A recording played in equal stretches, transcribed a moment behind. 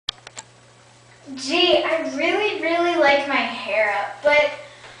Gee, I really like my hair up, but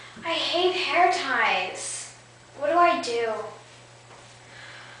I hate hair ties. What do I do?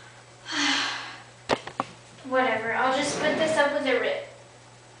 Whatever, I'll just put this up with a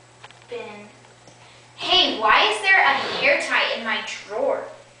ribbon. Hey, why is there a hair tie in my drawer?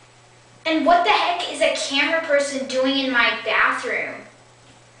 And what the heck is a camera person doing in my bathroom?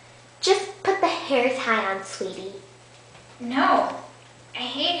 Just put the hair tie on, sweetie. No, I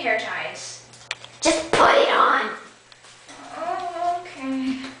hate hair ties. Just put it on. Oh,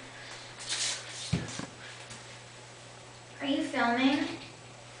 okay. Are you filming?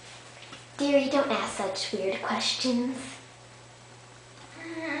 Dearie, don't ask such weird questions.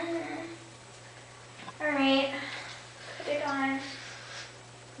 Alright, put it on.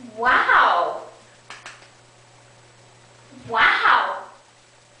 Wow! Wow!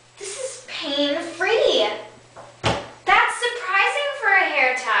 This is pain-free. That's surprising for a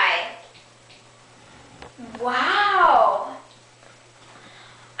hair tie. Wow!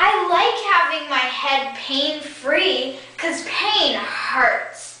 I like having my head pain-free because pain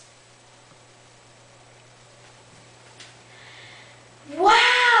hurts.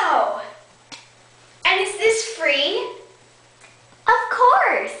 Wow! And is this free? Of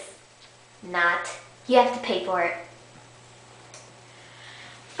course. Not. You have to pay for it.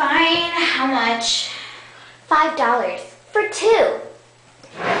 Fine, how much? $5 for 2.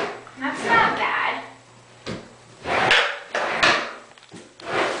 That's not bad.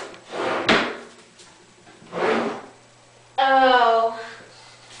 Oh,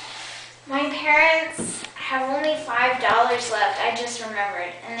 my parents have only $5 left, I just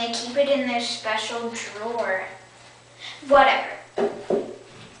remembered, and they keep it in their special drawer. Whatever.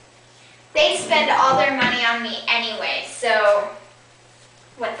 They spend all their money on me anyway, so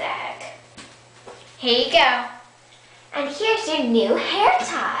what the heck. Here you go. And here's your new hair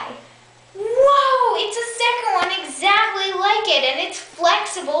tie. Whoa, it's a second one exactly like it, and it's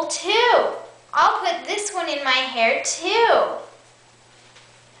flexible too. I'll put this one in my hair too.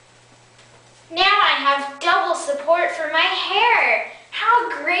 Now I have double support for my hair. How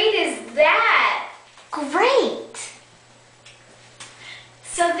great is that? Great.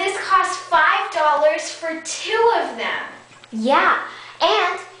 So this costs $5 for 2 of them. Yeah,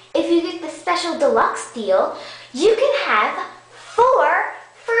 and if you get the special deluxe deal, you can have